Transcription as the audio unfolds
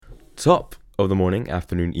Top of the morning,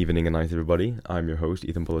 afternoon, evening, and night, everybody. I'm your host,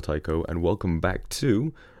 Ethan Politaiko, and welcome back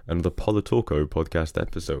to another Politalko podcast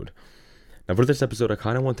episode. Now, for this episode, I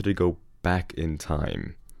kind of wanted to go back in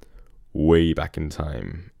time. Way back in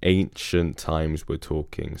time. Ancient times, we're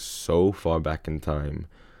talking. So far back in time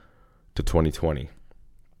to 2020.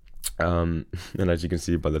 And as you can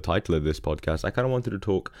see by the title of this podcast, I kind of wanted to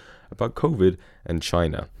talk about COVID and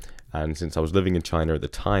China. And since I was living in China at the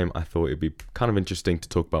time, I thought it'd be kind of interesting to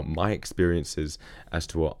talk about my experiences as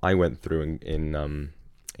to what I went through in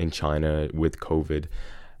China with COVID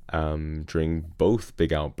during both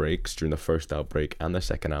big outbreaks, during the first outbreak and the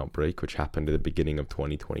second outbreak, which happened at the beginning of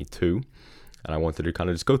 2022. And I wanted to kind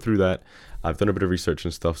of just go through that. I've done a bit of research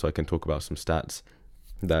and stuff, so I can talk about some stats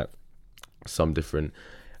that some different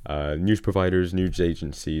news providers, news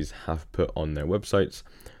agencies have put on their websites.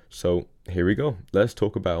 So here we go. Let's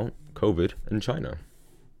talk about COVID and China.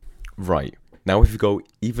 Right. Now if you go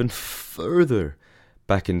even further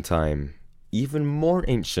back in time, even more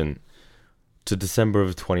ancient, to December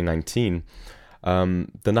of 2019,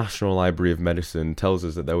 the National Library of Medicine tells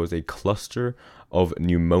us that there was a cluster of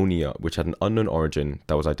pneumonia which had an unknown origin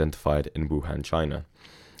that was identified in Wuhan, China.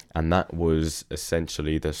 And that was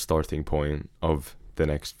essentially the starting point of the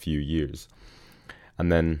next few years.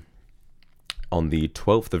 And then on the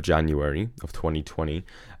 12th of January of 2020,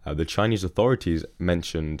 the Chinese authorities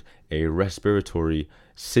mentioned a respiratory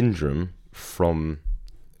syndrome from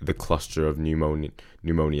the cluster of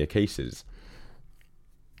pneumonia cases.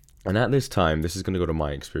 And at this time, this is going to go to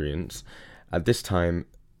my experience, at this time,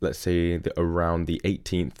 let's say around the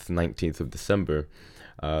 18th, 19th of December,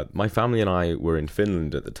 my family and I were in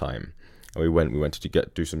Finland at the time. And we went to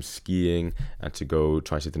do some skiing and to go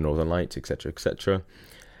try to see the Northern Lights, etc., etc.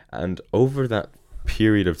 And over that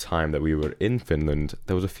period of time that we were in Finland,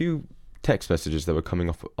 there was a few text messages that were coming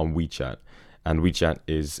up on WeChat. And WeChat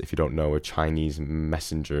is, if you don't know, a Chinese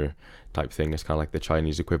messenger type thing. It's kind of like the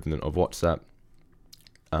Chinese equivalent of WhatsApp.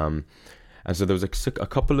 And so there was a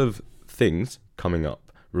couple of things coming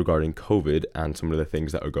up regarding COVID and some of the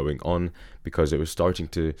things that are going on because it was starting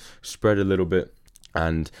to spread a little bit.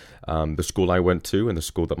 And the school I went to and the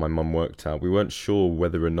school that my mum worked at, we weren't sure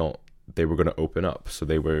whether or not they were going to open up. So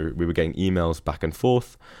we were getting emails back and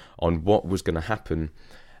forth on what was going to happen.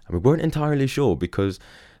 And we weren't entirely sure because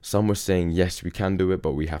some were saying, yes, we can do it,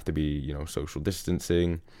 but we have to be, social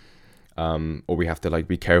distancing. Or we have to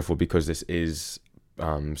be careful because this is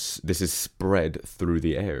spread through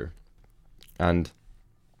the air. And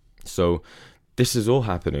so this is all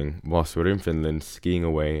happening whilst we're in Finland skiing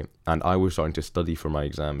away. And I was starting to study for my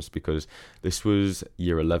exams because this was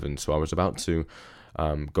year 11. So I was about to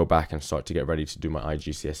go back and start to get ready to do my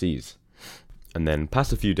IGCSEs. And then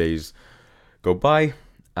past a few days go by,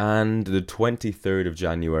 and the 23rd of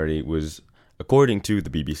January was, according to the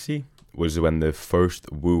BBC, was when the first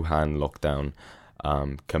Wuhan lockdown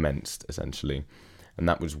commenced, essentially. And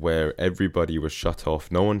that was where everybody was shut off.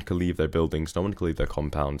 No one could leave their buildings, no one could leave their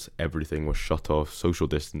compounds. Everything was shut off, social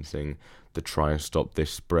distancing, to try and stop this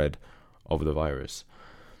spread of the virus.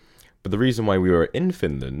 But the reason why we were in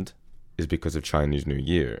Finland is because of Chinese New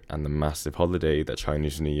Year and the massive holiday that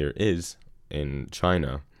Chinese New Year is in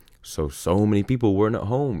China. So many people weren't at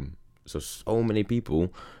home. So many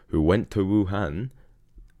people who went to Wuhan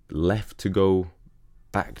left to go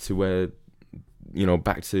back to where,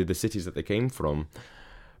 back to the cities that they came from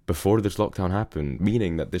before this lockdown happened,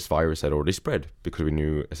 meaning that this virus had already spread because we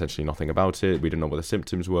knew essentially nothing about it. We didn't know what the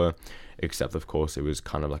symptoms were, except, of course, it was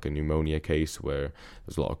kind of like a pneumonia case where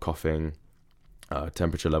there's a lot of coughing,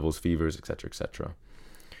 temperature levels, fevers, etc., etc.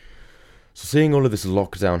 So seeing all of this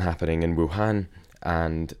lockdown happening in Wuhan,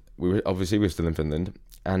 and we were still in Finland,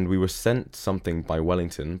 and we were sent something by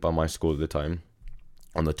Wellington, by my school at the time,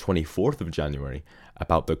 on the 24th of January,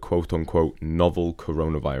 about the quote-unquote novel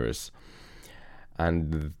coronavirus.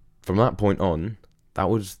 And from that point on, that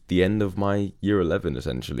was the end of my year 11,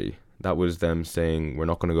 essentially. That was them saying, we're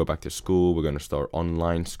not going to go back to school, we're going to start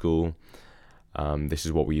online school. This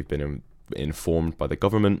is what we've been informed by the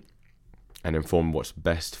government and informed what's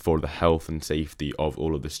best for the health and safety of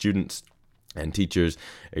all of the students and teachers,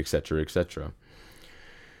 etc., etc.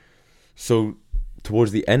 So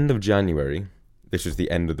towards the end of January, this was the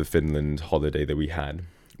end of the Finland holiday that we had.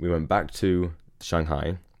 We went back to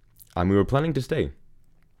Shanghai and we were planning to stay.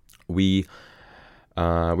 We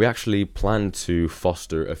actually planned to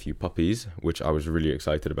foster a few puppies, which I was really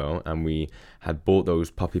excited about, and we had bought those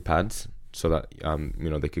puppy pads so that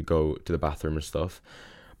they could go to the bathroom and stuff.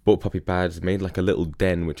 Bought puppy pads, made like a little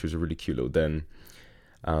den, which was a really cute little den,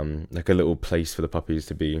 like a little place for the puppies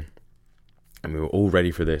to be, and we were all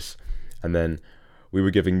ready for this. And then we were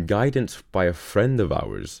given guidance by a friend of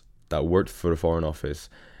ours that worked for the Foreign Office,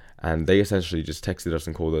 and they essentially just texted us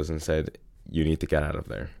and called us and said, you need to get out of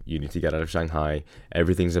there. You need to get out of Shanghai.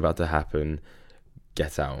 Everything's about to happen.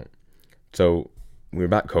 Get out. So we were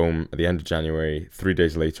back home at the end of January. 3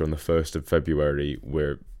 days later, on the 1st of February,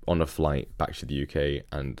 we're on a flight back to the UK,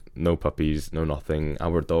 and no puppies, no nothing.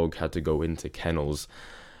 Our dog had to go into kennels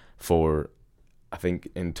for, I think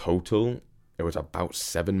in total, it was about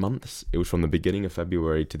 7 months. It was from the beginning of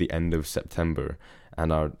February to the end of September,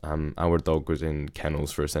 and our dog was in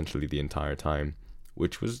kennels for essentially the entire time,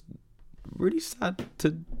 which was really sad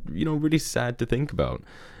to think about.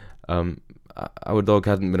 Our dog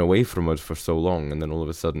hadn't been away from us for so long, and then all of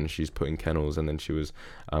a sudden she's put in kennels, and then she was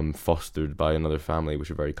fostered by another family, which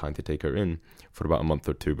were very kind to take her in for about a month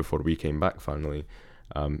or two before we came back finally,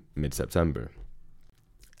 mid-September.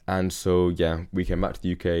 And so, yeah, we came back to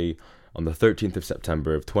the UK on the 13th of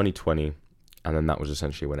September of 2020, and then that was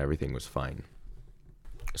essentially when everything was fine.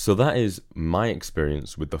 So that is my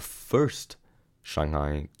experience with the first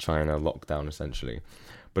Shanghai, China lockdown, essentially.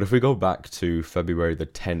 But if we go back to February the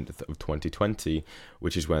 10th of 2020,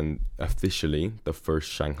 which is when officially the first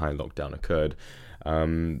Shanghai lockdown occurred,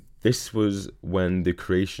 this was when the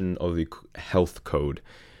creation of the health code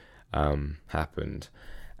happened.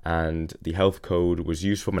 And the health code was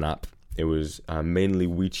used from an app. It was mainly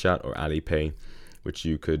WeChat or Alipay, which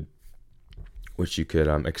you could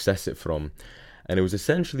access it from. And it was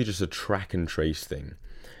essentially just a track and trace thing.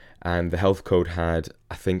 And the health code had,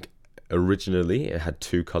 I think, originally it had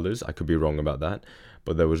two colors. I could be wrong about that,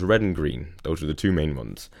 but there was red and green. Those were the two main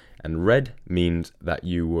ones. And red means that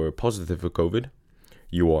you were positive for COVID,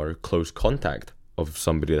 you are close contact of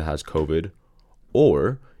somebody that has COVID,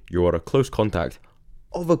 or you are a close contact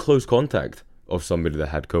of a close contact of somebody that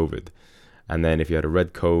had COVID. And then if you had a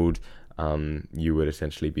red code, you would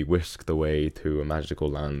essentially be whisked away to a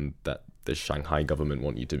magical land that the Shanghai government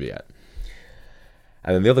want you to be at.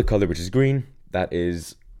 And then the other color, which is green, that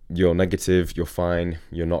is you're negative, you're fine,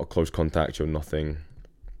 you're not a close contact, you're nothing,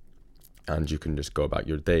 and you can just go about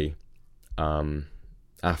your day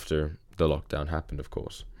after the lockdown happened, of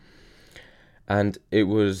course. And it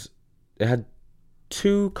had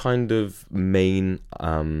two kind of main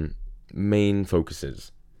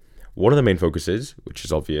focuses. One of the main focuses, which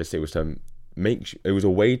is obvious, it was a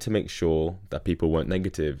way to make sure that people weren't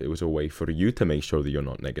negative. It was a way for you to make sure that you're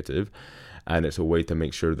not negative, and it's a way to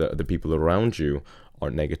make sure that the people around you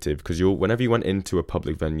aren't negative. Because whenever you went into a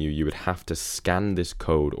public venue, you would have to scan this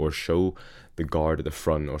code or show the guard at the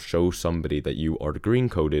front or show somebody that you are green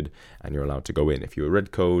coded and you're allowed to go in. If you were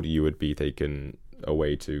red code, you would be taken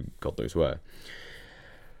away to God knows where.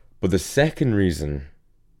 But the second reason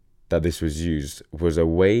that this was used was a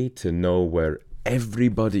way to know where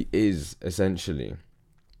everybody is, essentially.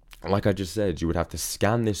 Like I just said, you would have to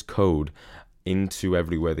scan this code into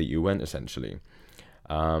everywhere that you went, essentially.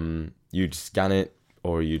 You'd scan it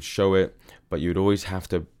or you'd show it, but you would always have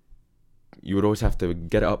to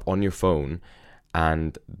get it up on your phone,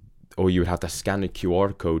 or you would have to scan a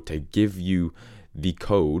QR code to give you the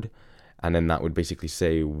code, and then that would basically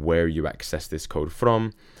say where you access this code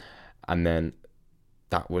from. And then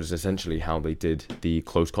that was essentially how they did the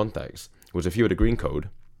close contacts. Was if you had a green code,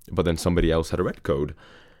 but then somebody else had a red code,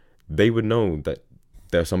 they would know that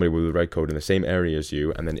there's somebody with a red code in the same area as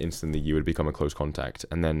you, and then instantly you would become a close contact.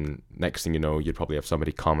 And then next thing you know, you'd probably have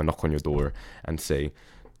somebody come and knock on your door and say,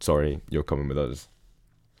 sorry, you're coming with us.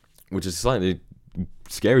 Which is slightly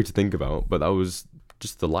scary to think about, but that was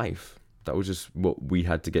just the life. That was just what we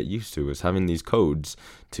had to get used to, was having these codes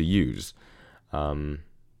to use,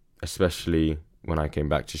 especially when I came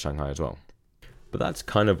back to Shanghai as well. But that's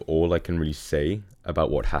kind of all I can really say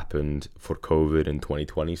about what happened for COVID in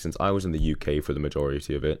 2020, since I was in the UK for the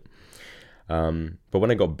majority of it. But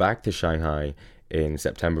when I got back to Shanghai in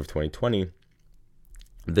September of 2020,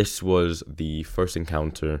 this was the first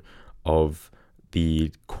encounter of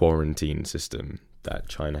the quarantine system that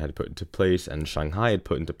China had put into place and Shanghai had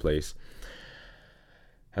put into place.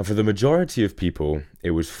 And for the majority of people,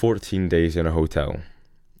 it was 14 days in a hotel.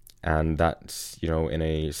 And that's, in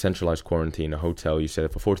a centralized quarantine, a hotel, you stay there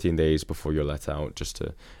for 14 days before you're let out, just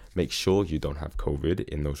to make sure you don't have COVID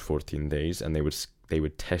in those 14 days. And they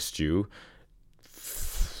would test you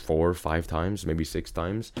 4 or 5 times, maybe 6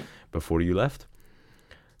 times before you left.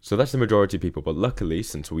 So that's the majority of people. But luckily,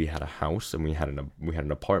 since we had a house and we had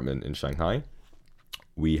an apartment in Shanghai,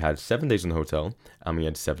 we had 7 days in the hotel and we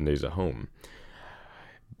had 7 days at home.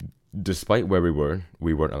 Despite where we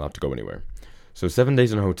weren't allowed to go anywhere. So 7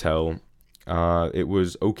 days in a hotel, it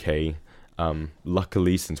was okay.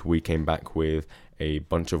 Luckily, since we came back with a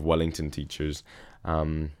bunch of Wellington teachers,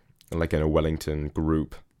 like in a Wellington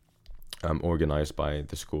group, organized by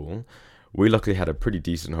the school. We luckily had a pretty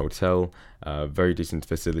decent hotel, very decent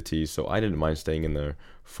facilities, so I didn't mind staying in there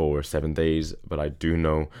for 7 days. But I do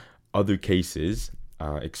know other cases,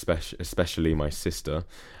 especially my sister.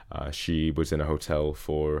 She was in a hotel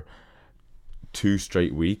for 2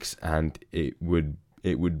 straight weeks, and it would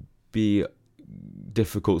be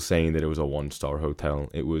difficult saying that it was a 1-star hotel.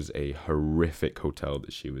 It was a horrific hotel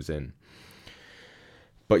that she was in.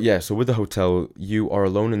 But yeah, so with the hotel, you are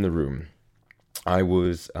alone in the room. I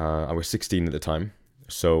was 16 at the time,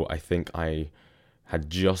 so I think I had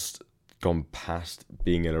just gone past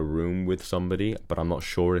being in a room with somebody, but I'm not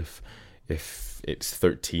sure if it's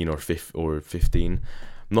 13 or 15. I'm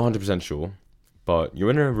not 100% sure, but you're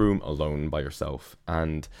in a room alone by yourself,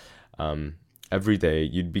 and every day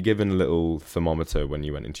you'd be given a little thermometer when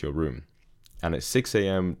you went into your room. And at 6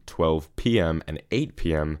 a.m., 12 p.m., and 8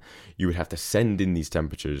 p.m., you would have to send in these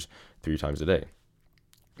temperatures 3 times a day.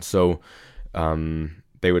 So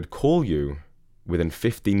they would call you within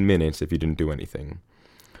 15 minutes if you didn't do anything.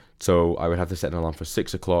 So I would have to set an alarm for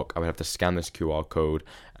 6 o'clock. I would have to scan this QR code,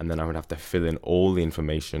 and then I would have to fill in all the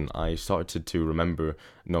information. I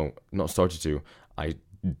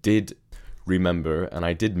did remember, and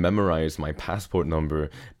I did memorize my passport number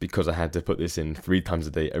because I had to put this in 3 times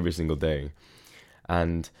a day, every single day.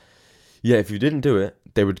 And yeah, if you didn't do it,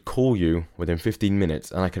 they would call you within 15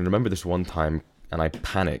 minutes. And I can remember this one time, and I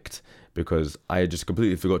panicked because I had just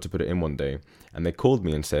completely forgot to put it in one day. And they called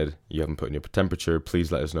me and said, "You haven't put in your temperature,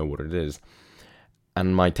 please let us know what it is."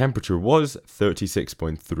 And my temperature was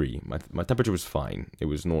 36.3. My temperature was fine, it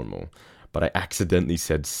was normal. But I accidentally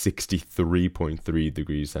said 63.3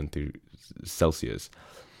 degrees Celsius.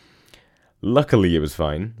 Luckily it was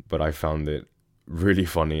fine, but I found it really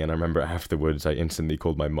funny. And I remember afterwards I instantly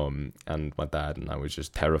called my mum and my dad, and I was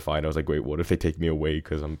just terrified. I was like, wait, what if they take me away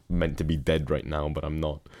because I'm meant to be dead right now, but I'm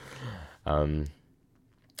not.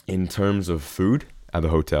 In terms of food at the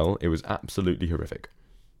hotel, it was absolutely horrific.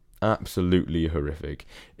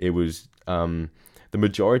 It was the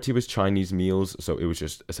majority was Chinese meals, so it was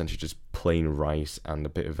just essentially just plain rice and a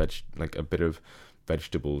bit of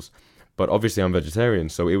vegetables. But obviously I'm vegetarian,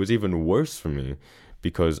 so it was even worse for me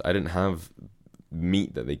because I didn't have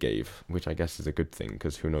meat that they gave, which I guess is a good thing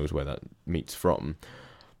because who knows where that meat's from.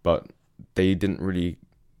 But they didn't really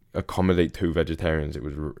accommodate 2 vegetarians. It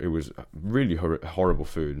was really horrible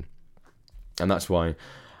food, and that's why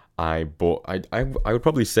I bought. I would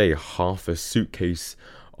probably say half a suitcase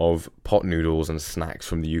of pot noodles and snacks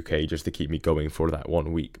from the UK just to keep me going for that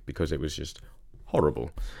 1 week because it was just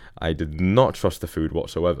horrible. I did not trust the food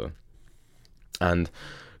whatsoever. And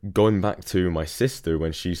going back to my sister,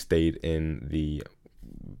 when she stayed in the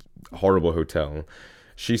horrible hotel,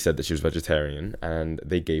 she said that she was vegetarian, and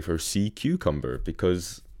they gave her sea cucumber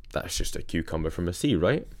because that's just a cucumber from a sea,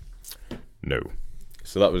 right? No.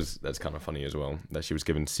 So that's kind of funny as well, that she was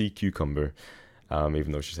given sea cucumber,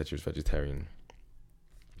 even though she said she was vegetarian.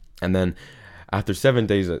 And then after 7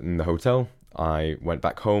 days in the hotel, I went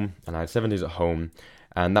back home, and I had 7 days at home,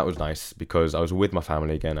 and that was nice because I was with my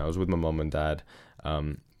family again. I was with my mum and dad.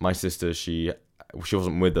 My sister, she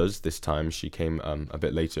wasn't with us this time. She came a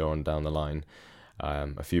bit later on down the line,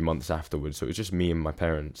 a few months afterwards. So it was just me and my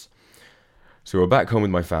parents. So we were back home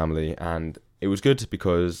with my family, and it was good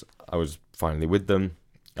because I was finally with them.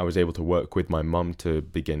 I was able to work with my mum to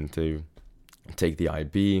begin to take the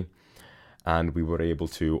IB, and we were able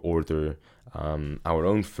to order our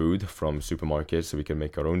own food from supermarkets so we could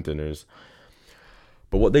make our own dinners.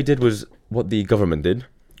 But what the government did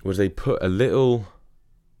was they put a little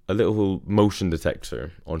motion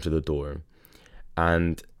detector onto the door,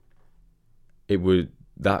 and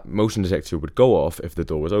that motion detector would go off if the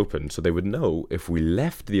door was open, so they would know if we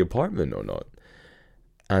left the apartment or not.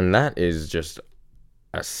 And that's just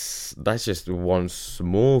one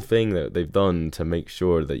small thing that they've done to make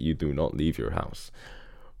sure that you do not leave your house,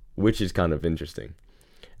 which is kind of interesting.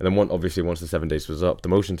 And then once the 7 days was up, the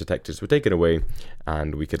motion detectors were taken away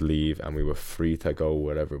and we could leave, and we were free to go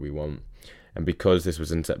wherever we want. And because this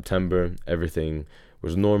was in September, everything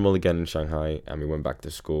was normal again in Shanghai, and we went back to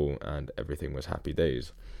school and everything was happy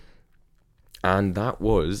days. And that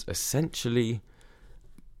was essentially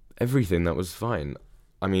everything. That was fine.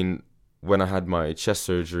 I mean, when I had my chest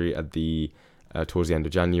surgery towards the end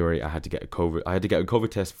of January, I had to get a COVID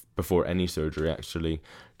test before any surgery, actually,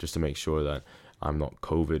 just to make sure that I'm not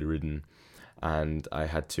COVID ridden. And I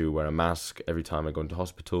had to wear a mask every time I go into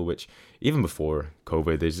hospital, which even before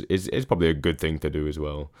COVID is probably a good thing to do as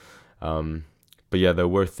well. But yeah, there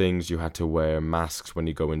were things. You had to wear masks when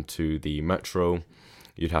you go into the metro.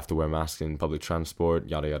 You'd have to wear masks in public transport,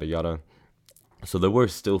 yada, yada, yada. So there were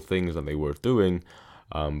still things that they were doing.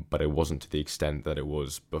 but it wasn't to the extent that it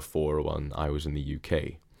was before when I was in the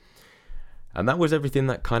UK. And that was everything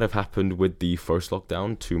that kind of happened with the first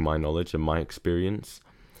lockdown, to my knowledge and my experience.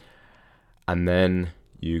 And then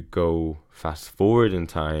you go fast forward in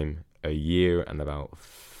time a year and about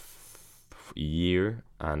a year,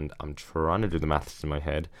 and I'm trying to do the maths in my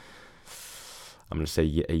head. I'm going to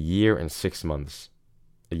say a year and 6 months,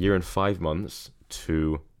 a year and 5 months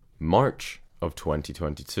to March of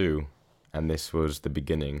 2022. And this was the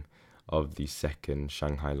beginning of the second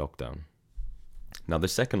Shanghai lockdown. Now, the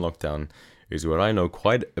second lockdown is where I know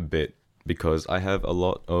quite a bit because I have a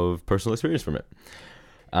lot of personal experience from it.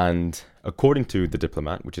 And according to The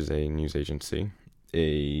Diplomat, which is a news agency,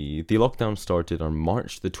 the lockdown started on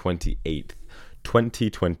March the 28th,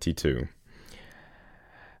 2022.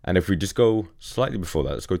 And if we just go slightly before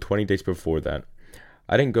that, let's go 20 days before that,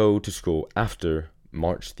 I didn't go to school after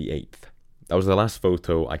March the 8th. That was the last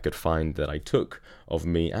photo I could find that I took of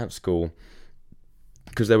me at school,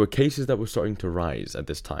 because there were cases that were starting to rise at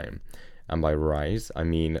this time. And by rise, I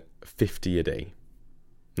mean 50 a day.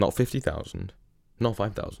 Not 50,000, not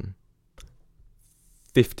 5,000.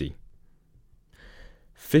 50.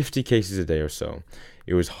 50 cases a day or so.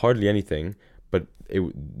 It was hardly anything, but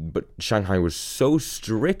Shanghai was so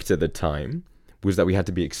strict at the time, was that we had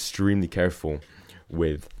to be extremely careful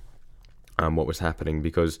with what was happening,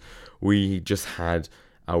 because we just had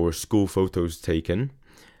our school photos taken,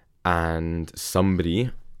 and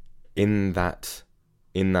somebody in that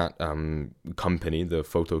company, the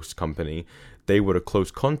photos company, they were a close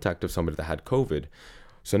contact of somebody that had COVID.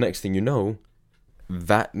 So next thing you know,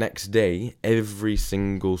 that next day, every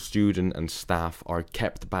single student and staff are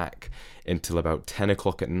kept back until about 10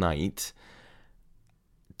 o'clock at night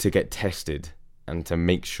to get tested and to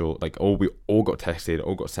make sure, we all got tested,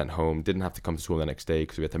 all got sent home, didn't have to come to school the next day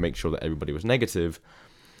because we had to make sure that everybody was negative.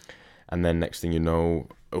 And then next thing you know,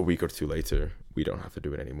 a week or two later, we don't have to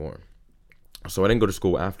do it anymore. So I didn't go to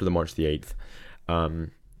school after the March the 8th.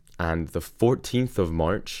 And the 14th of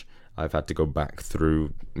March, I've had to go back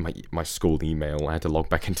through my school email. I had to log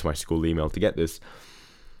back into my school email to get this.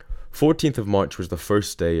 14th of March was the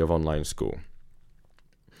first day of online school.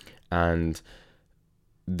 And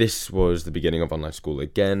this was the beginning of online school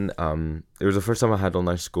again. It was the first time I had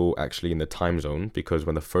online school actually in the time zone, because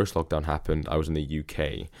when the first lockdown happened, I was in the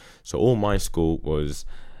UK. So all my school was,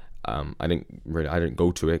 I didn't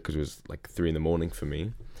go to it because it was 3 a.m. for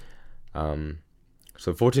me.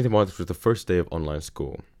 So 14th of March was the first day of online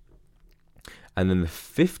school. And then the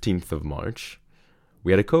 15th of March,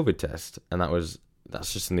 we had a COVID test. And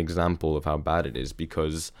that's just an example of how bad it is,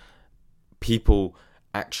 because people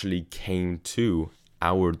actually came to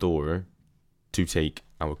our door to take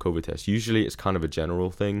our COVID test. Usually it's kind of a general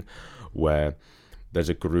thing where there's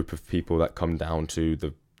a group of people that come down to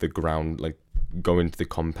the ground, go into the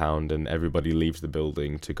compound, and everybody leaves the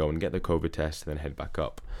building to go and get the COVID test and then head back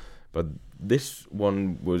up. But this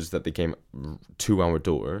one was that they came to our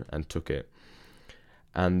door and took it.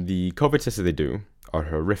 And the COVID tests that they do are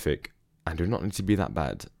horrific and do not need to be that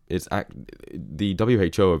bad. The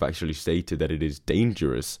WHO have actually stated that it is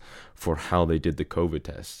dangerous for how they did the COVID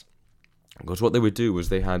tests. Because what they would do was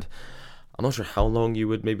they had, I'm not sure how long you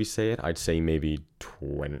would maybe say it. I'd say maybe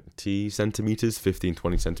 20 centimeters, 15,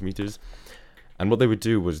 20 centimeters. And what they would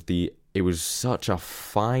do was it was such a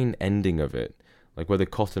fine ending of it. Where the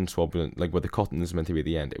cotton swab, where the cotton is meant to be at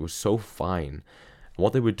the end. It was so fine. And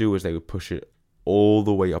what they would do is they would push it all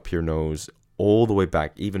the way up your nose, all the way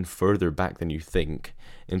back, even further back than you think,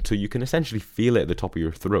 until you can essentially feel it at the top of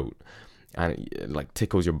your throat. And it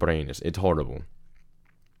tickles your brain. It's horrible.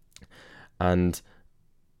 And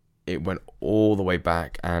it went all the way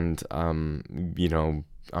back, and I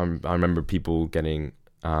remember people getting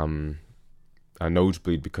a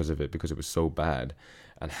nosebleed because of it, because it was so bad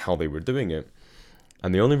and how they were doing it.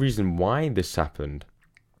 And the only reason why this happened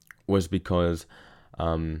was because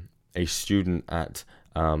a student at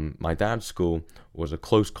my dad's school was a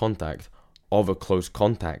close contact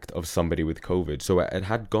of somebody with COVID. So it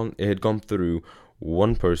had gone through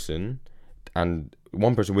one person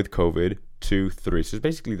with COVID, 2, 3. So it's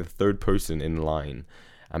basically the third person in line.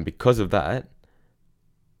 And because of that,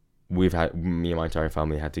 me and my entire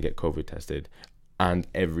family had to get COVID tested, and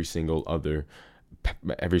every single other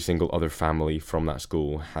family from that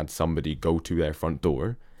school had somebody go to their front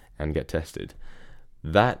door and get tested.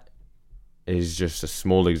 That is just a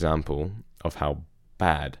small example of how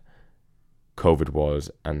bad COVID was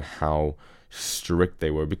and how strict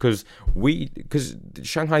they were, because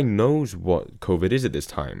Shanghai knows what COVID is at this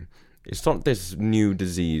time. It's not this new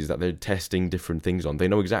disease that they're testing different things on. They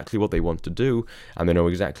know exactly what they want to do, and they know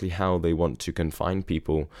exactly how they want to confine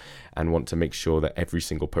people and want to make sure that every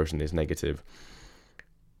single person is negative.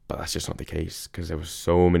 But that's just not the case, because there were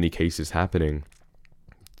so many cases happening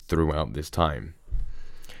throughout this time.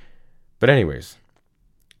 But anyways,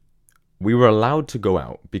 we were allowed to go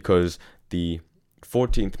out because the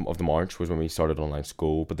 14th of March was when we started online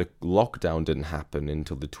school, but the lockdown didn't happen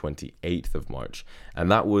until the 28th of March,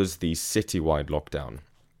 and that was the citywide lockdown.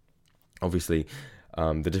 Obviously,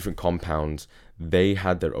 the different compounds, they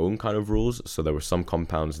had their own kind of rules, so there were some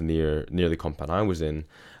compounds near the compound I was in,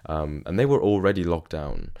 and they were already locked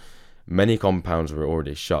down. Many compounds were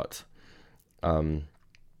already shut.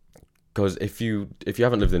 Because if you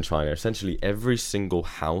haven't lived in China, essentially every single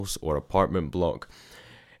house or apartment block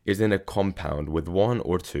is in a compound with one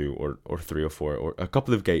or two or three or four or a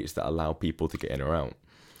couple of gates that allow people to get in or out.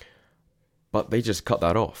 But they just cut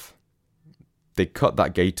that off. They cut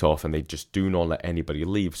that gate off and they just do not let anybody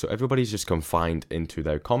leave. So everybody's just confined into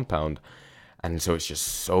their compound. And so it's just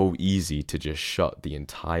so easy to just shut the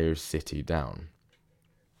entire city down.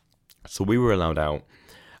 So we were allowed out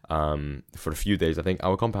for a few days. I think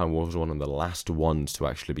our compound was one of the last ones to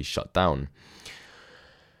actually be shut down.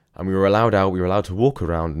 And we were allowed out, we were allowed to walk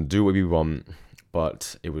around and do what we want,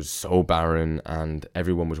 but it was so barren and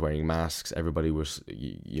everyone was wearing masks. Everybody was,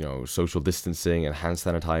 social distancing and hand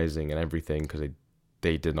sanitizing and everything because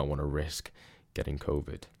they did not want to risk getting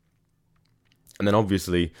COVID. And then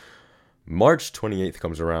obviously, March 28th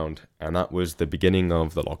comes around, and that was the beginning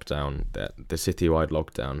of the lockdown, the citywide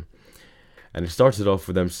lockdown. And it started off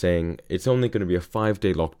with them saying, it's only going to be a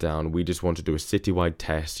 5-day lockdown. We just want to do a citywide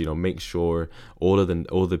test, make sure all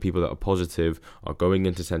the people that are positive are going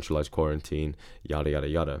into centralized quarantine, yada, yada,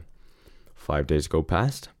 yada. 5 days go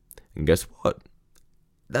past, and guess what?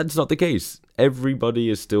 That's not the case. Everybody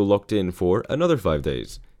is still locked in for another 5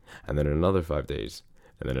 days, and then another 5 days,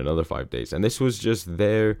 and then another 5 days. And this was just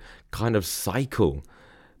their kind of cycle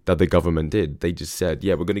that the government did. They just said,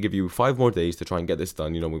 yeah, we're going to give you 5 more days to try and get this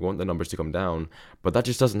done. We want the numbers to come down. But that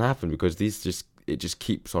just doesn't happen because it just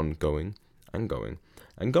keeps on going and going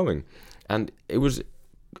and going. And it was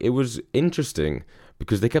interesting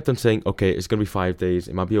because they kept on saying, okay, it's going to be 5 days.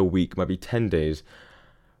 It might be a week, it might be 10 days.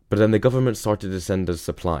 But then the government started to send us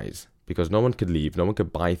supplies because no one could leave, no one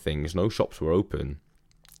could buy things, no shops were open.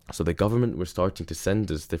 So the government was starting to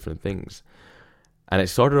send us different things. And it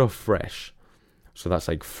started off fresh. So that's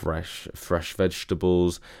like fresh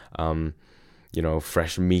vegetables,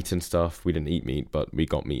 fresh meat and stuff. We didn't eat meat, but we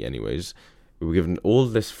got meat anyways. We were given all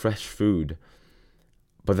this fresh food,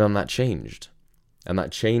 but then that changed. And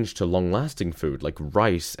that changed to long-lasting food, like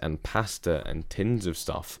rice and pasta and tins of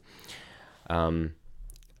stuff. And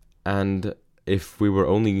if we were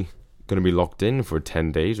only going to be locked in for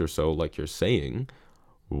 10 days or so, like you're saying,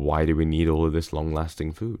 why do we need all of this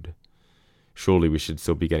long-lasting food? Surely we should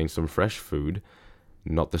still be getting some fresh food,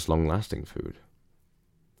 not this long-lasting food.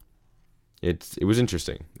 It was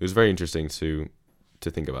interesting. It was very interesting to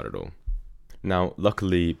think about it all. Now,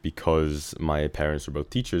 luckily, because my parents were both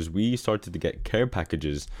teachers, we started to get care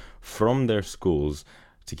packages from their schools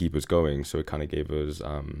to keep us going. So it kind of gave us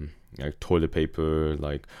like toilet paper,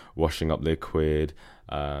 like washing up liquid,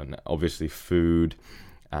 obviously food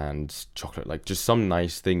and chocolate, like just some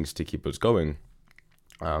nice things to keep us going.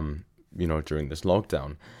 During this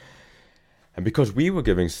lockdown. And because we were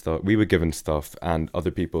given stuff, and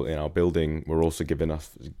other people in our building were also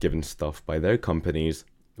given stuff by their companies.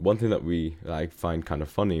 One thing that I find kind of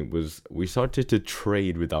funny was we started to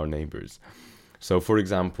trade with our neighbors. So, for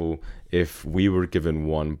example, if we were given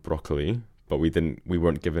one broccoli, but we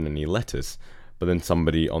weren't given any lettuce, but then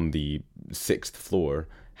somebody on the 6th floor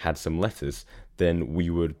had some lettuce, then we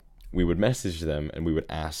would message them and we would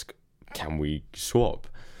ask, can we swap?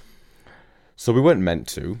 So we weren't meant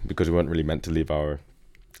to, because we weren't really meant to leave our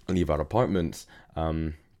apartments.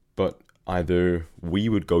 But either we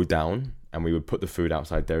would go down and we would put the food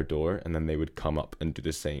outside their door, and then they would come up and do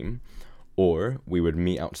the same, or we would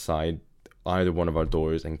meet outside either one of our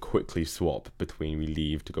doors and quickly swap between we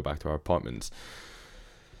leave to go back to our apartments.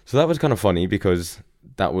 So that was kind of funny because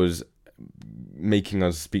that was making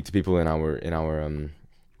us speak to people in our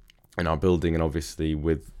building, and obviously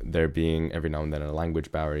with there being every now and then a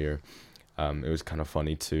language barrier. It was kind of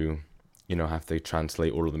funny to, have to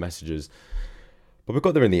translate all of the messages. But we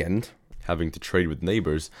got there in the end, having to trade with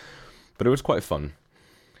neighbors. But it was quite fun.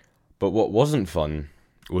 But what wasn't fun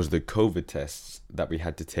was the COVID tests that we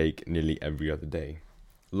had to take nearly every other day.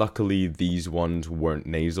 Luckily, these ones weren't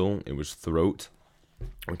nasal. It was throat,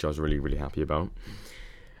 which I was really, really happy about.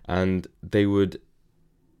 And they would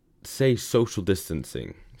say social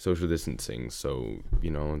distancing. So,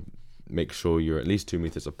 make sure you're at least 2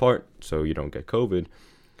 meters apart so you don't get COVID.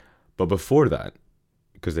 But before that,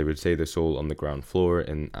 because they would say this all on the ground floor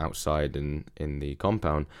and outside in the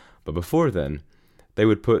compound, but before then, they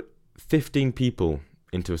would put 15 people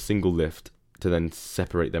into a single lift to then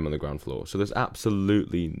separate them on the ground floor. So there's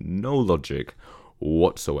absolutely no logic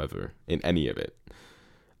whatsoever in any of it.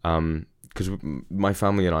 Because my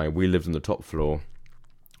family and I, we lived on the top floor,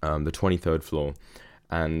 the 23rd floor,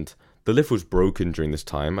 and the lift was broken during this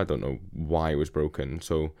time. I don't know why it was broken.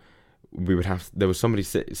 So there was somebody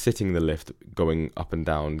sitting in the lift going up and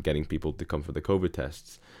down, getting people to come for the COVID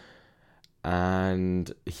tests.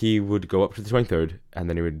 And he would go up to the 23rd, and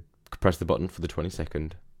then he would press the button for the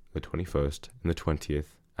 22nd, the 21st, and the 20th,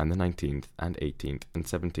 and the 19th, and 18th, and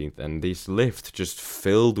 17th. And this lift just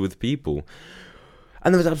filled with people.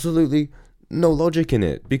 And there was absolutely no logic in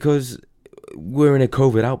it, because we're in a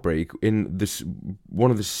COVID outbreak in this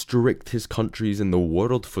one of the strictest countries in the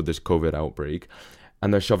world for this COVID outbreak,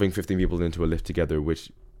 and they're shoving 15 people into a lift together,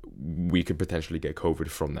 which we could potentially get COVID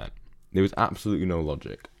from that. There was absolutely no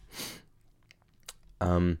logic.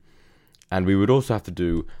 And we would also have to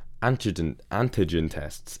do antigen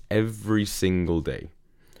tests every single day.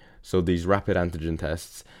 So these rapid antigen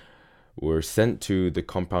tests were sent to the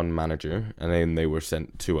compound manager, and then they were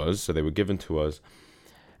sent to us. So they were given to us,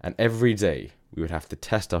 and every day we would have to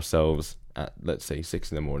test ourselves at, let's say,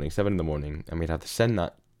 6 in the morning, 7 in the morning, and we'd have to send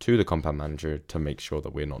that to the compound manager to make sure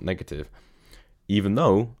that we're not negative, even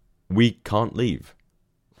though we can't leave.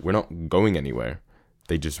 We're not going anywhere.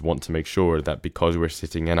 They just want to make sure that because we're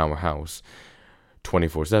sitting in our house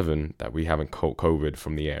 24/7, that we haven't caught COVID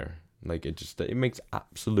from the air. Like, it makes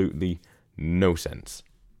absolutely no sense.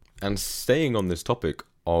 And staying on this topic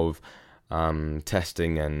of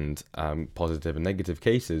testing and positive and negative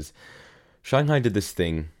cases, Shanghai did this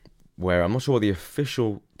thing where, I'm not sure what the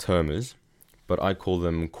official term is, but I call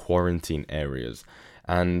them quarantine areas.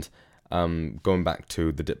 And going back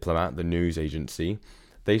to the Diplomat, the news agency,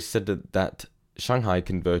 they said that Shanghai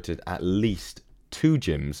converted at least 2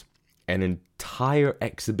 gyms, an entire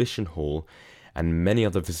exhibition hall, and many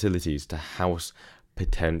other facilities to house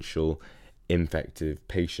potential infective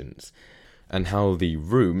patients. And how the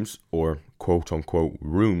rooms, or quote-unquote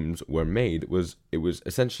rooms, were made it was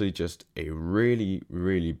essentially just a really,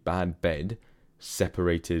 really bad bed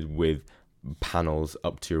separated with panels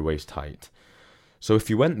up to your waist height. So if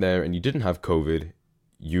you went there and you didn't have COVID,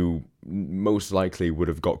 you most likely would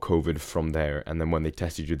have got COVID from there. And then when they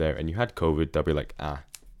tested you there and you had COVID, they'll be like,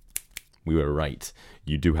 we were right.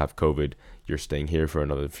 You do have COVID. You're staying here for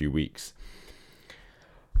another few weeks.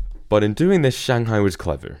 But in doing this, Shanghai was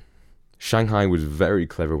clever. Shanghai was very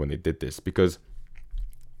clever when they did this, because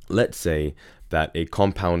let's say that a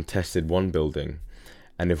compound tested one building,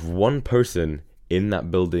 and if one person in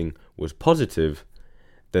that building was positive,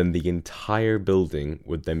 then the entire building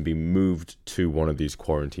would then be moved to one of these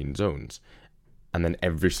quarantine zones, and then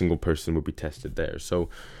every single person would be tested there. So,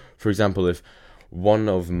 for example, if one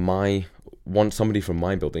person from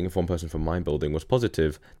my building was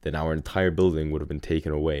positive, then our entire building would have been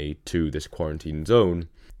taken away to this quarantine zone,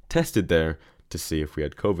 tested there to see if we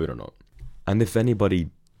had COVID or not. And if anybody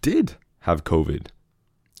did have COVID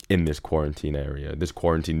in this quarantine area, this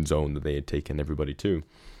quarantine zone that they had taken everybody to,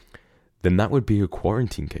 then that would be a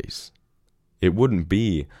quarantine case. It wouldn't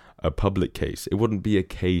be a public case. It wouldn't be a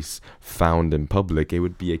case found in public. It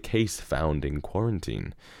would be a case found in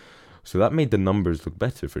quarantine. So that made the numbers look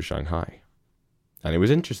better for Shanghai. And it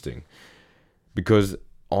was interesting, because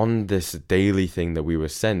on this daily thing that we were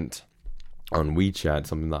sent on WeChat,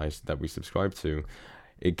 something that we subscribed to,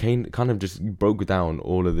 it kind of just broke down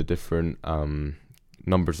all of the different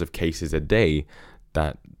numbers of cases a day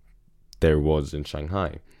that there was in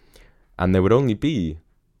Shanghai. And there would only be,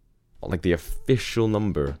 like, the official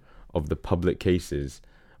number of the public cases,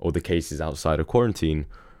 or the cases outside of quarantine,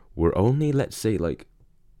 were only, let's say, like,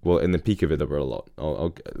 well, in the peak of it, there were a lot.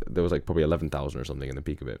 There was, like, probably 11,000 or something in the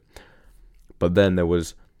peak of it. But then there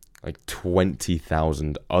was, like,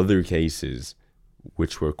 20,000 other cases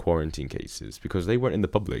which were quarantine cases, because they weren't in the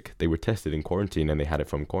public. They were tested in quarantine, and they had it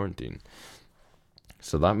from quarantine.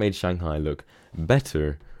 So that made Shanghai look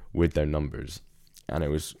better with their numbers, and it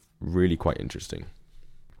was really quite interesting.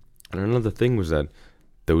 And another thing was that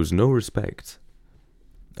there was no respect,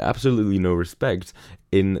 absolutely no respect,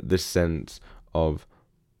 in the sense of,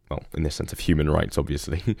 well, in the sense of human rights,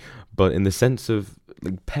 obviously, but in the sense of,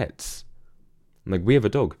 like, pets. Like, we have a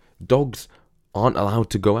dog. Dogs aren't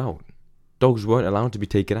allowed to go out. Dogs weren't allowed to be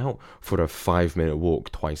taken out for a 5-minute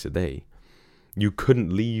walk twice a day. You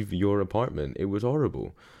couldn't leave your apartment. It was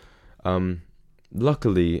horrible.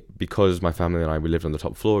 luckily, because my family and I, we lived on the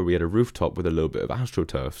top floor, we had a rooftop with a little bit of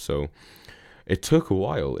AstroTurf. So it took a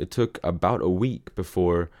while. It took about a week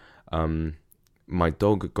before my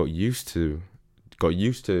dog got used to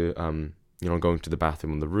going to the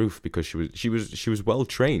bathroom on the roof, because she was well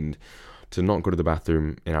trained to not go to the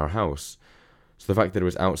bathroom in our house. So the fact that it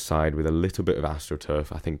was outside with a little bit of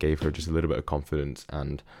AstroTurf, I think, gave her just a little bit of confidence.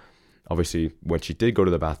 And obviously, when she did go to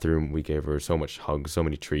the bathroom, we gave her so much hugs, so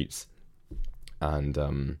many treats, and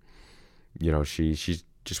she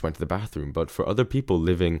just went to the bathroom. But for other people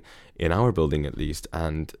living in our building, at least,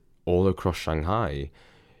 and all across Shanghai,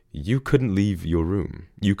 you couldn't leave your room,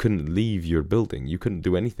 you couldn't leave your building, you couldn't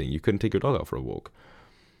do anything, you couldn't take your dog out for a walk,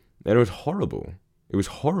 and it was horrible. It was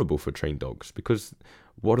horrible for trained dogs, because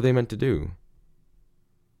what are they meant to do?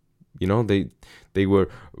 They were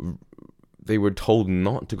told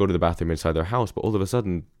not to go to the bathroom inside their house, but all of a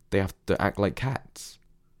sudden they have to act like cats.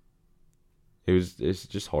 It's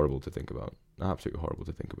just horrible to think about. Absolutely horrible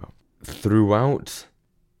to think about. Throughout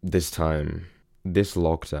this time, this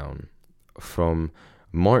lockdown, from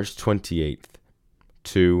March 28th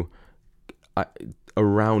to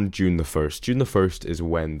around June the 1st. June the 1st is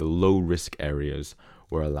when the low-risk areas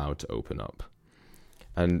were allowed to open up.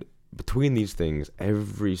 And between these things,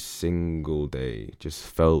 every single day just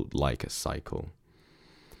felt like a cycle.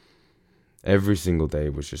 Every single day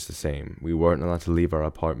was just the same. We weren't allowed to leave our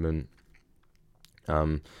apartment.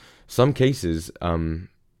 Some cases, how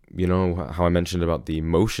I mentioned about the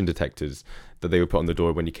motion detectors that they would put on the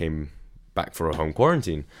door when you came back for a home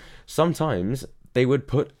quarantine. Sometimes they would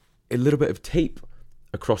put a little bit of tape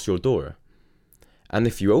across your door. And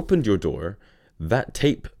if you opened your door, that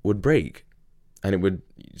tape would break and it would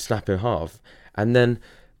snap in half. And then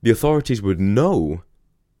the authorities would know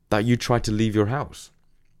that you tried to leave your house.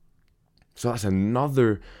 So that's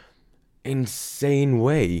another insane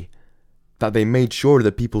way that they made sure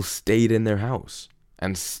that people stayed in their house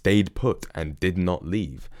and stayed put and did not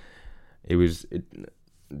leave. It's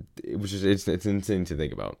insane to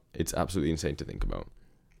think about. It's absolutely insane to think about.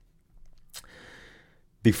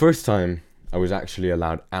 The first time I was actually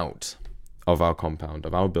allowed out of our compound,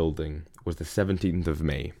 of our building, was the 17th of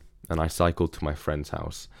May, and I cycled to my friend's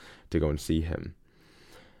house to go and see him.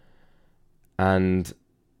 And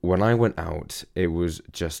when I went out, it was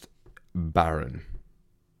just barren.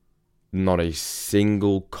 Not a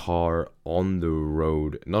single car on the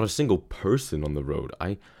road, not a single person on the road.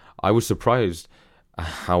 I was surprised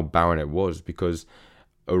how barren it was, because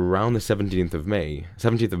around the 17th of May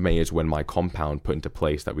is when my compound put into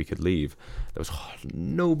place that we could leave. There was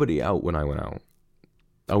nobody out when I went out.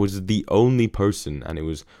 I was the only person, and it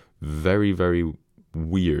was very, very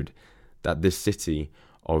weird that this city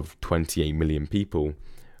of 28 million people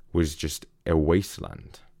was just a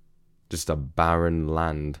wasteland, just a barren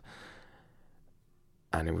land,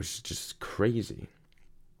 and it was just crazy.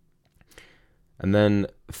 And then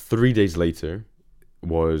 3 days later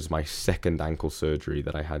was my second ankle surgery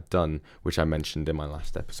that I had done, which I mentioned in my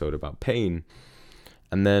last episode about pain.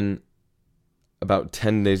 And then about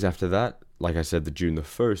 10 days after that, like I said, the June the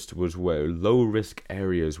 1st was where low-risk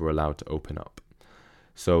areas were allowed to open up.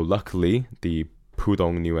 So luckily, the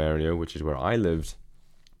Pudong new area, which is where I lived,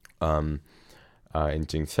 in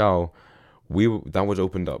Jingqiao, that was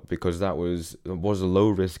opened up because that was a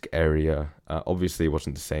low-risk area. Obviously, it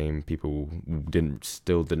wasn't the same. People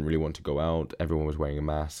still didn't really want to go out. Everyone was wearing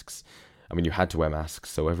masks. I mean, you had to wear masks,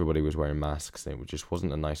 so everybody was wearing masks. And it just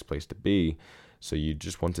wasn't a nice place to be. So you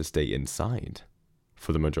just want to stay inside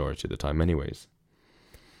for the majority of the time anyways.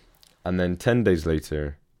 And then 10 days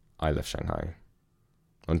later, I left Shanghai.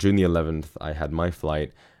 On June the 11th, I had my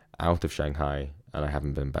flight out of Shanghai, and I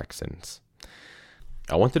haven't been back since.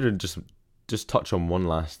 I wanted to just touch on one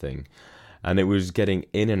last thing, and it was getting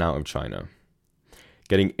in and out of China.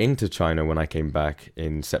 Getting into China when I came back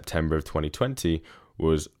in September of 2020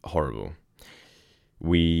 was horrible.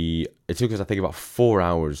 It took us, I think, about 4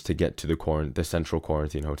 hours to get to the central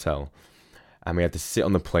quarantine hotel. And we had to sit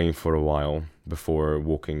on the plane for a while before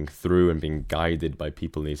walking through and being guided by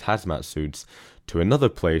people in these hazmat suits to another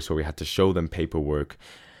place where we had to show them paperwork.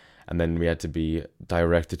 And then we had to be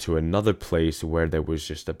directed to another place where there was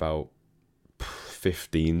just about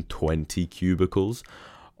 15, 20 cubicles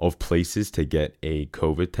of places to get a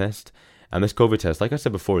COVID test. And this COVID test, like I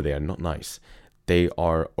said before, they are not nice. They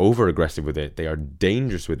are over-aggressive with it. They are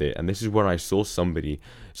dangerous with it. And this is where I saw somebody's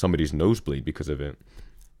nosebleed because of it.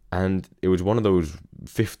 And it was one of those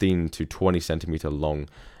 15 to 20 centimeter long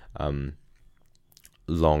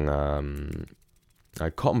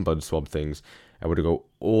cotton bud swab things. I would go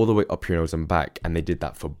all the way up your nose and back. And they did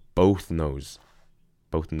that for both noses,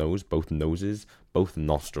 both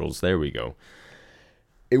nostrils. There we go.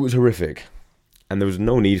 It was horrific, and there was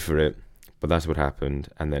no need for it, but that's what happened.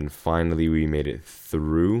 And then finally we made it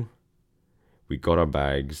through. We got our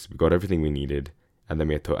bags, we got everything we needed, and then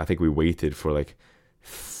I think we waited for like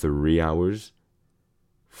 3 hours,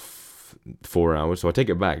 4 hours. So I take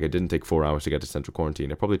it back. It didn't take 4 hours to get to central quarantine.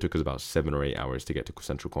 It probably took us about 7 or 8 hours to get to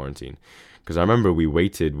central quarantine. Because I remember we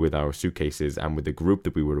waited with our suitcases and with the group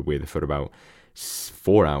that we were with for about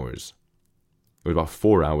 4 hours. It was about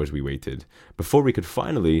 4 hours we waited before we could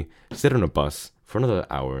finally sit on a bus for another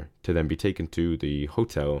hour to then be taken to the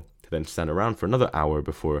hotel, to then stand around for another hour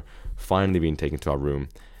before finally being taken to our room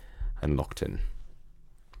and locked in.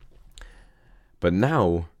 But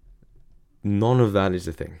now, none of that is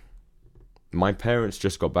a thing. My parents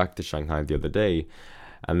just got back to Shanghai the other day,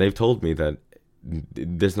 and they've told me that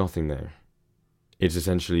there's nothing there. It's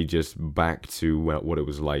essentially just back to what it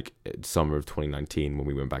was like in summer of 2019 when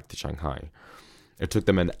we went back to Shanghai. It took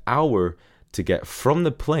them an hour to get from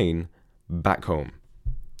the plane back home.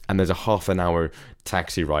 And there's a half an hour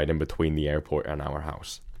taxi ride in between the airport and our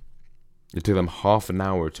house. It took them half an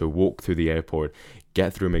hour to walk through the airport,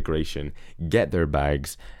 get through immigration, get their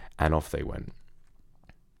bags, and off they went.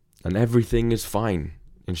 And everything is fine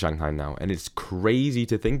in Shanghai now. And it's crazy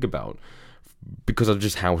to think about because of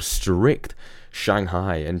just how strict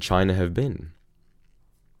Shanghai and China have been.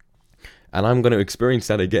 And I'm going to experience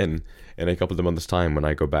that again in a couple of months' time when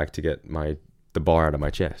I go back to get the bar out of my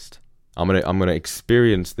chest. I'm gonna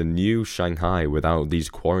experience the new Shanghai without these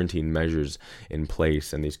quarantine measures in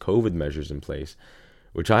place and these COVID measures in place,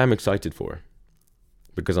 which I am excited for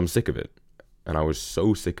because I'm sick of it. And I was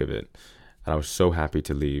so sick of it. And I was so happy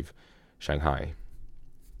to leave Shanghai.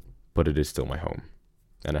 But it is still my home.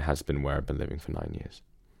 And it has been where I've been living for 9 years.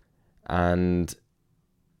 And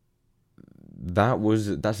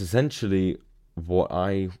that's essentially what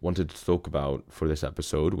I wanted to talk about for this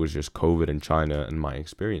episode, was just COVID in China and my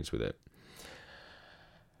experience with it.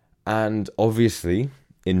 And obviously,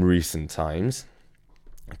 in recent times,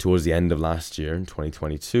 towards the end of last year, in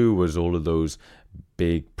 2022, was all of those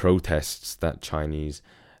big protests that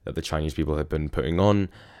the Chinese people have been putting on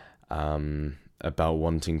about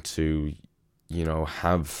wanting to,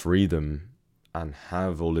 have freedom and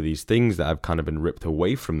have all of these things that have kind of been ripped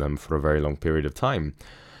away from them for a very long period of time.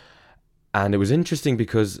 And it was interesting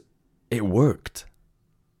because it worked.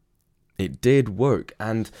 It did work.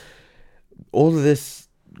 And all of this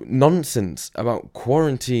nonsense about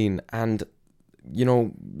quarantine and,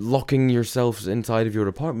 locking yourselves inside of your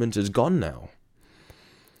apartment is gone now.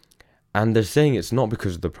 And they're saying it's not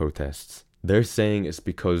because of the protests. They're saying it's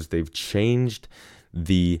because they've changed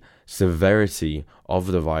the severity of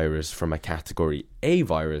the virus from a category A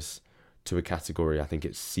virus to a category, I think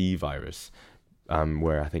it's C virus,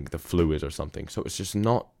 where I think the flu is or something. So it's just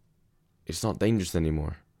not dangerous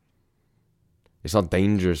anymore. It's not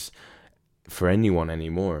dangerous for anyone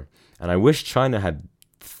anymore. And I wish China had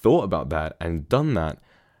thought about that and done that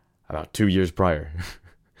about 2 years prior.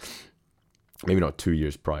 Maybe not 2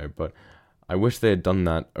 years prior, but I wish they had done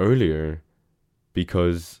that earlier,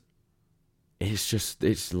 because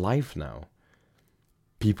it's life now.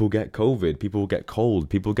 People get COVID, people get cold,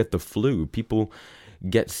 people get the flu, people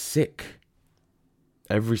get sick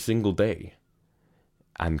every single day.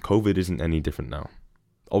 And COVID isn't any different now.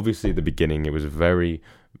 Obviously, at the beginning, it was very,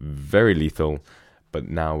 very lethal, but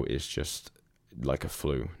now it's just like a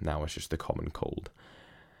flu. Now it's just a common cold.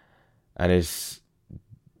 And it's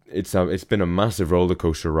been a massive roller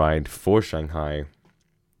coaster ride for Shanghai,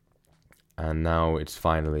 and now it's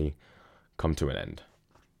finally come to an end.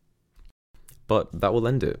 But that will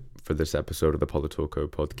end it for this episode of the Politalko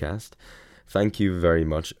podcast. Thank you very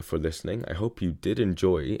much for listening. I hope you did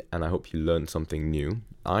enjoy, and I hope you learned something new.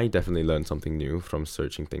 I definitely learned something new from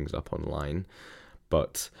searching things up online,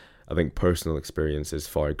 but I think personal experience is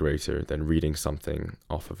far greater than reading something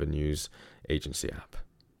off of a news agency app.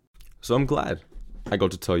 So I'm glad I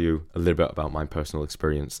got to tell you a little bit about my personal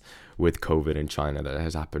experience with COVID in China that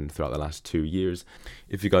has happened throughout the last 2 years.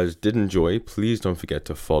 If you guys did enjoy, please don't forget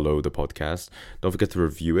to follow the podcast. Don't forget to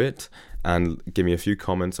review it and give me a few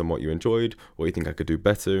comments on what you enjoyed, what you think I could do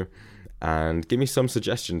better, and give me some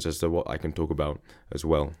suggestions as to what I can talk about as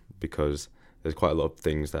well, because there's quite a lot of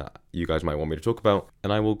things that you guys might want me to talk about,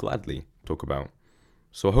 and I will gladly talk about.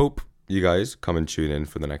 So I hope you guys come and tune in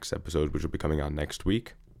for the next episode, which will be coming out next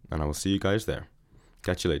week, and I will see you guys there.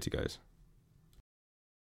 Catch you later, guys.